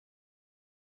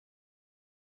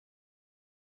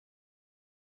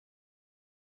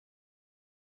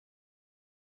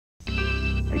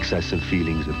excessive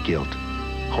feelings of guilt,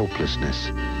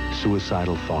 hopelessness,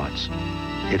 suicidal thoughts.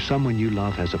 If someone you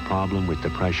love has a problem with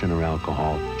depression or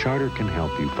alcohol, Charter can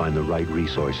help you find the right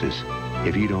resources.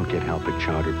 If you don't get help at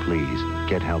Charter, please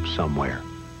get help somewhere.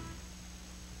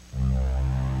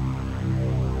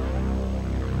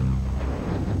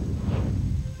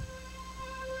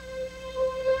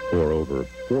 For over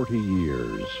 40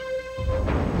 years,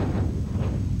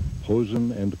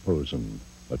 Posen and Posen,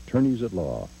 attorneys at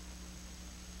law.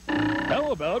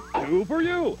 How about 2 for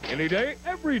you? Any day,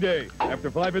 every day.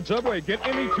 After 5 at Subway, get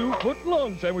any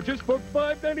 2-foot-long sandwiches for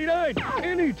 $5.99.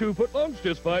 Any 2-foot-longs,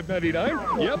 just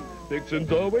 $5.99. Yep,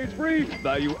 Dixon's always free.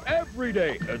 Value every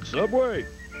day at Subway.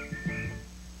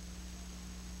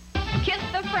 Kiss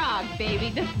the frog,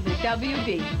 baby. This is the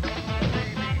WB.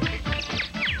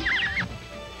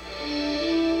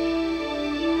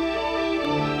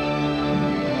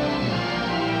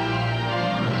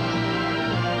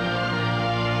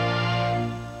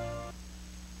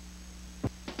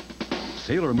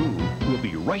 Sailor Moon will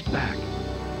be right back.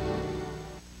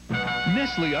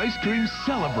 Nestle Ice Cream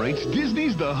celebrates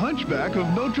Disney's The Hunchback of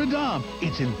Notre Dame.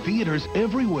 It's in theaters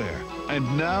everywhere.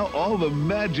 And now all the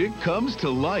magic comes to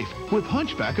life with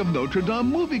Hunchback of Notre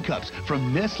Dame movie cups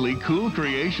from Nestle Cool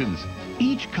Creations.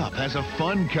 Each cup has a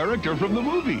fun character from the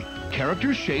movie,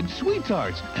 character-shaped sweet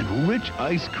tarts, and rich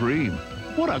ice cream.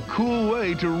 What a cool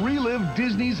way to relive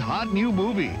Disney's hot new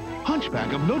movie.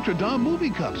 Hunchback of Notre Dame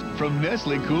movie cups from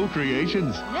Nestle Cool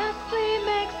Creations. Nestle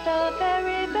makes the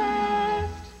very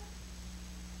best.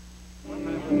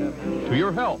 To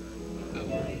your health.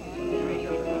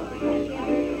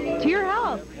 To your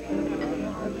health.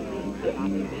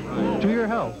 To your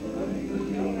health.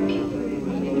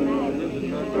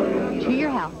 To your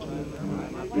health.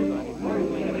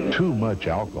 Too much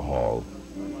alcohol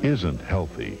isn't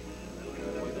healthy.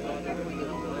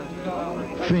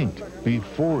 Think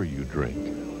before you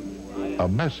drink. A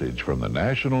message from the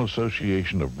National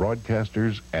Association of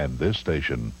Broadcasters and this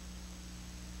station.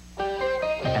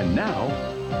 And now,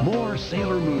 more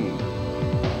Sailor Moon.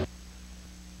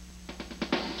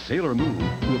 Sailor Moon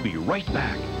will be right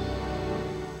back.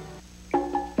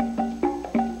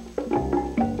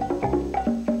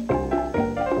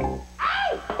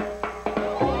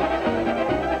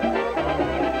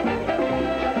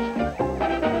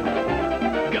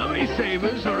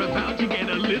 Savers are about to get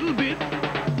a little bit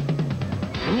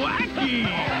wacky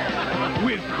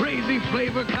with crazy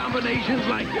flavor combinations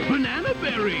like banana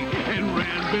berry and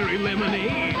raspberry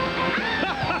lemonade.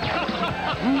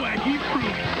 Wacky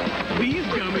fruits. These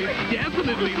gummies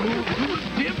definitely move to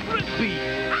a different beat.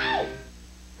 Ow!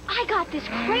 I got this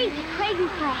crazy craving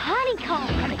for a honeycomb.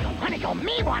 Honeycomb, honeycomm,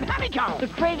 me want honeycomb. The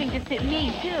craving just hit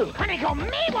me, too. Honeycomb,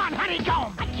 me want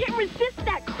honeycomb. I can't resist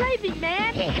that craving,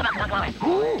 man. Hey, come on, come on, come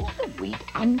on. Ooh, sweet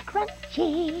and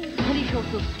crunchy.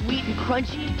 Honeycomb's so sweet and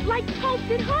crunchy. Like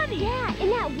toasted honey. Yeah, in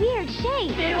that weird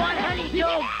shape. Me want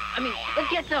honeycomb. I mean, let's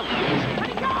get some.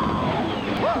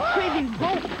 Honeycomb. The craving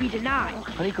won't be denied.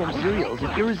 Honeycomb cereal is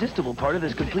an irresistible part of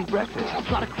this complete breakfast. I've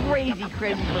got a crazy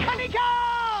craving for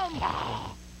Honeycomb!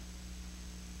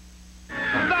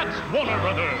 That's Warner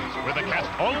Brothers, where the cast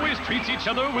always treats each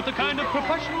other with the kind of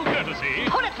professional courtesy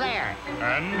Put it there.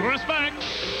 and respect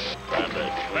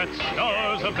that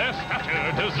stars of their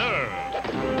stature deserve.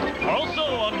 Also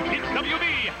on Kids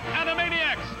WB,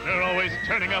 Animaniacs. They're always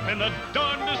turning up in the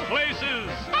darndest places.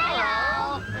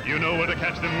 Hello. You know where to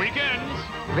catch them weekends.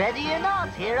 Ready or not,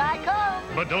 here I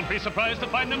come. But don't be surprised to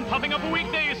find them popping up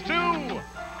weekdays, too.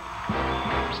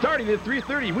 Starting at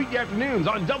 3:30 weekday afternoons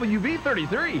on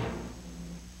WB33.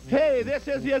 Hey, this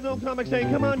is the Unknown Comic saying,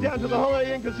 come on down to the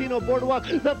Holiday Inn Casino Boardwalk,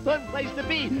 the fun place to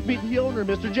be. Meet the owner,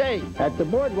 Mr. J. At the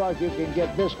Boardwalk, you can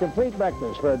get this complete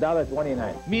breakfast for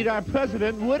 $1.29. Meet our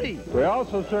president, Woody. We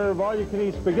also serve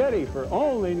all-you-can-eat spaghetti for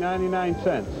only 99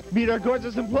 cents. Meet our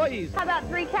gorgeous employees. How about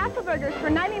 3 castle burgers for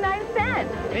 99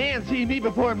 cents? And see me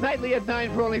perform nightly at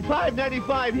 9 for only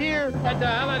 $5.95 here At the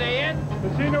Holiday Inn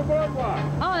Casino Boardwalk.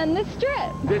 On the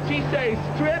strip. Did she say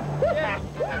strip? Yeah,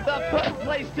 the fun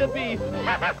place to be.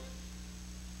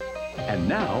 And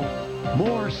now,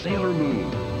 more Sailor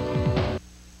Moon.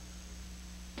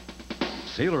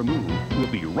 Sailor Moon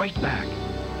will be right back.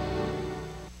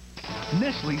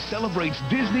 Nestle celebrates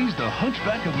Disney's The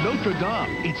Hunchback of Notre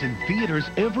Dame. It's in theaters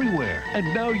everywhere.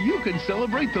 And now you can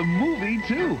celebrate the movie,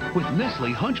 too, with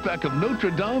Nestle Hunchback of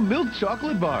Notre Dame milk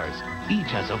chocolate bars.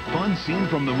 Each has a fun scene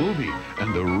from the movie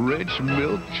and the rich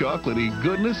milk chocolatey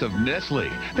goodness of Nestle.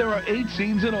 There are 8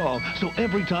 scenes in all, so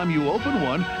every time you open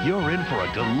one, you're in for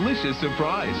a delicious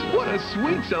surprise. What a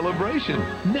sweet celebration.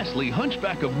 Nestle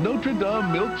Hunchback of Notre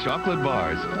Dame milk chocolate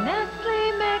bars.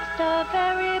 Nestle makes the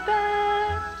very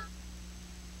best.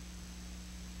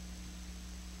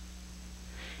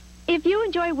 If you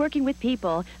enjoy working with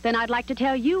people, then I'd like to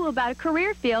tell you about a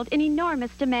career field in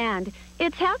enormous demand.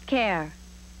 It's healthcare.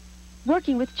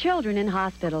 Working with children in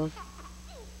hospitals,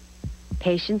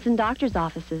 patients in doctors'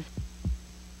 offices,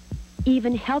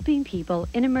 even helping people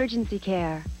in emergency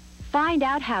care. Find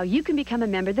out how you can become a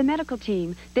member of the medical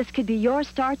team. This could be your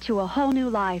start to a whole new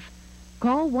life.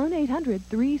 Call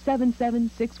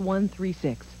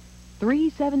 1-800-377-6136.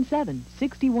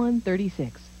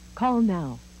 377-6136. Call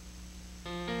now.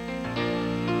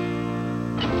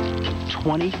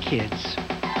 20 kids.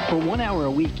 For 1 hour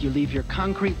a week, you leave your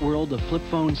concrete world of flip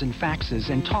phones and faxes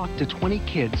and talk to 20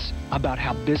 kids about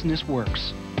how business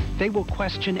works. They will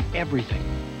question everything.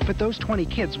 But those 20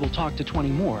 kids will talk to 20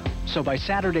 more. So by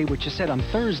Saturday, what you said on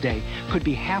Thursday could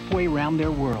be halfway around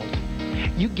their world.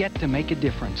 You get to make a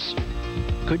difference.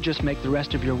 Could just make the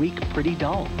rest of your week pretty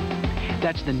dull.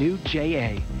 That's the new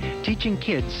JA, teaching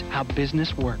kids how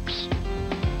business works.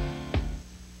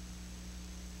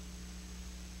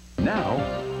 Now,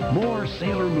 more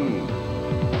Sailor Moon.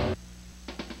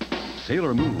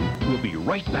 Sailor Moon will be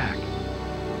right back.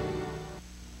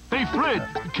 Hey, Fred,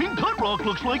 King Cutrock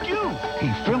looks like you.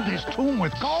 He filled his tomb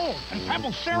with gold and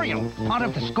pebble cereal, part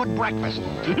of this good breakfast.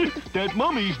 That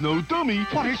mummy's no dummy.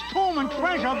 But his tomb and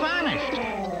treasure vanished.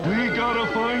 We gotta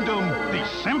find them. These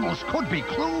symbols could be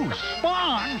clues.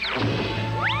 Sponge!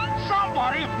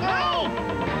 Somebody help!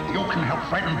 You can help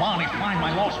Fred and Barney find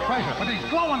my lost treasure with these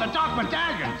glow-in-the-dark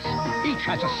medallions. Each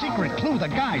has a secret clue the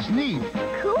guys need.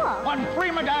 Cool. 1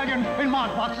 free medallion in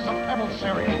mod boxes of pebble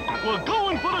cereal. We're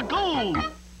going for the gold.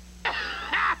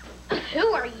 Who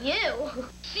are you?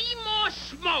 See more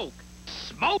smoke.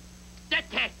 Smoke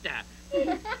detector.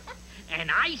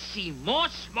 And I see more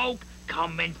smoke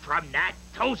coming from that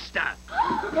toaster.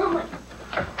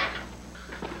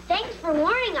 Thanks for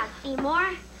warning us,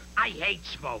 Seymour. I hate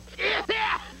smoke.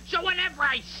 So whenever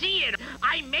I see it,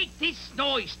 I make this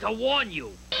noise to warn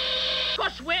you.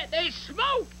 Because where there's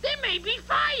smoke, there may be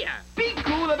fire. Be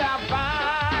cool about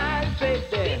fire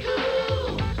safety. Be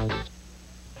cool.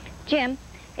 Jim,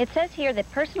 it says here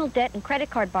that personal debt and credit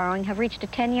card borrowing have reached a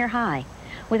 10-year high.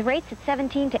 With rates at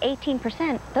 17 to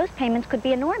 18%, those payments could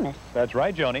be enormous. That's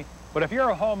right, Joni. But if you're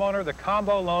a homeowner, the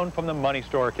combo loan from the Money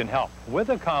Store can help. With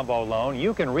a combo loan,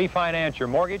 you can refinance your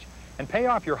mortgage and pay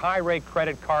off your high-rate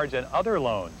credit cards and other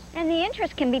loans. And the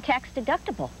interest can be tax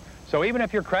deductible. So even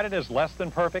if your credit is less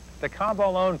than perfect, the combo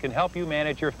loan can help you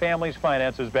manage your family's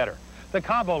finances better. The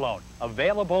combo loan,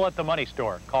 available at the Money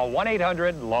Store. Call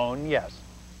 1-800-LOAN-YES.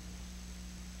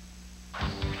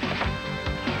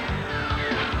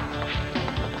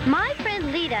 My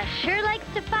friend Lita sure likes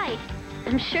to fight.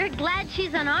 I'm sure glad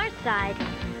she's on our side.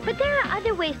 But there are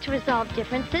other ways to resolve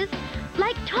differences,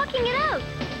 like talking it out.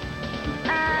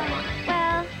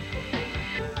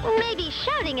 Well, maybe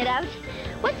shouting it out.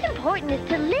 What's important is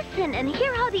to listen and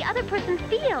hear how the other person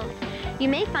feels. You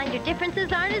may find your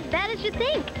differences aren't as bad as you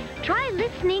think. Try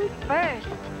listening first.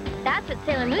 That's what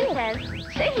Sailor Moon says.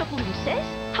 Sailor Moon says?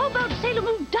 How about Sailor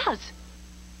Moon does?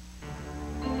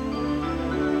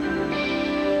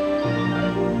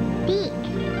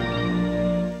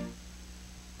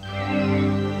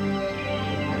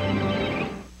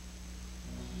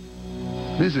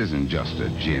 This isn't just a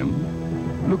gym.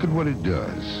 Look at what it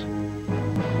does.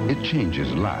 It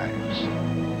changes lives.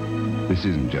 This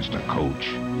isn't just a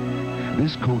coach.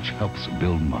 This coach helps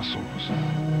build muscles,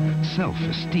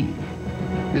 self-esteem.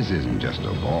 This isn't just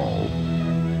a ball.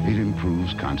 It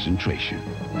improves concentration,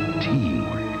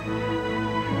 teamwork.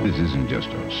 This isn't just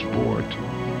a sport.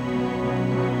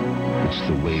 It's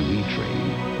the way we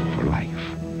train for life.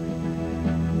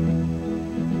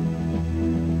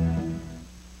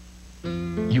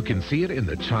 You can see it in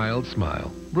the child's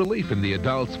smile, relief in the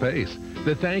adult's face,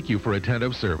 the thank you for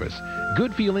attentive service,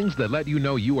 good feelings that let you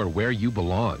know you are where you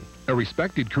belong, a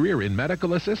respected career in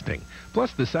medical assisting,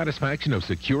 plus the satisfaction of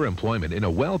secure employment in a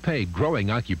well-paid, growing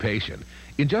occupation.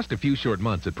 In just a few short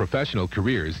months at Professional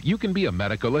Careers, you can be a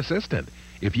medical assistant.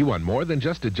 If you want more than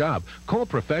just a job, call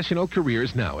Professional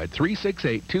Careers now at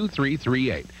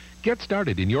 368-2338. Get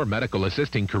started in your medical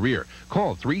assisting career.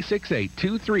 Call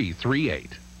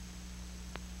 368-2338.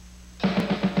 You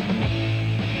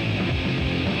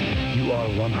are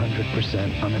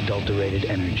 100% unadulterated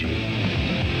energy.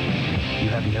 You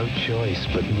have no choice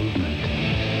but movement.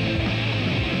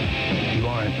 You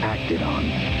aren't acted on.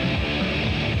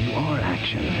 You are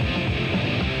action.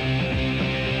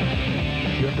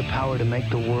 You have the power to make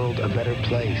the world a better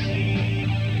place.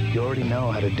 You already know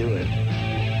how to do it.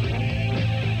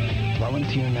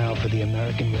 Volunteer now for the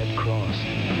American Red Cross.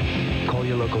 Call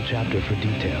your local chapter for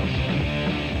details.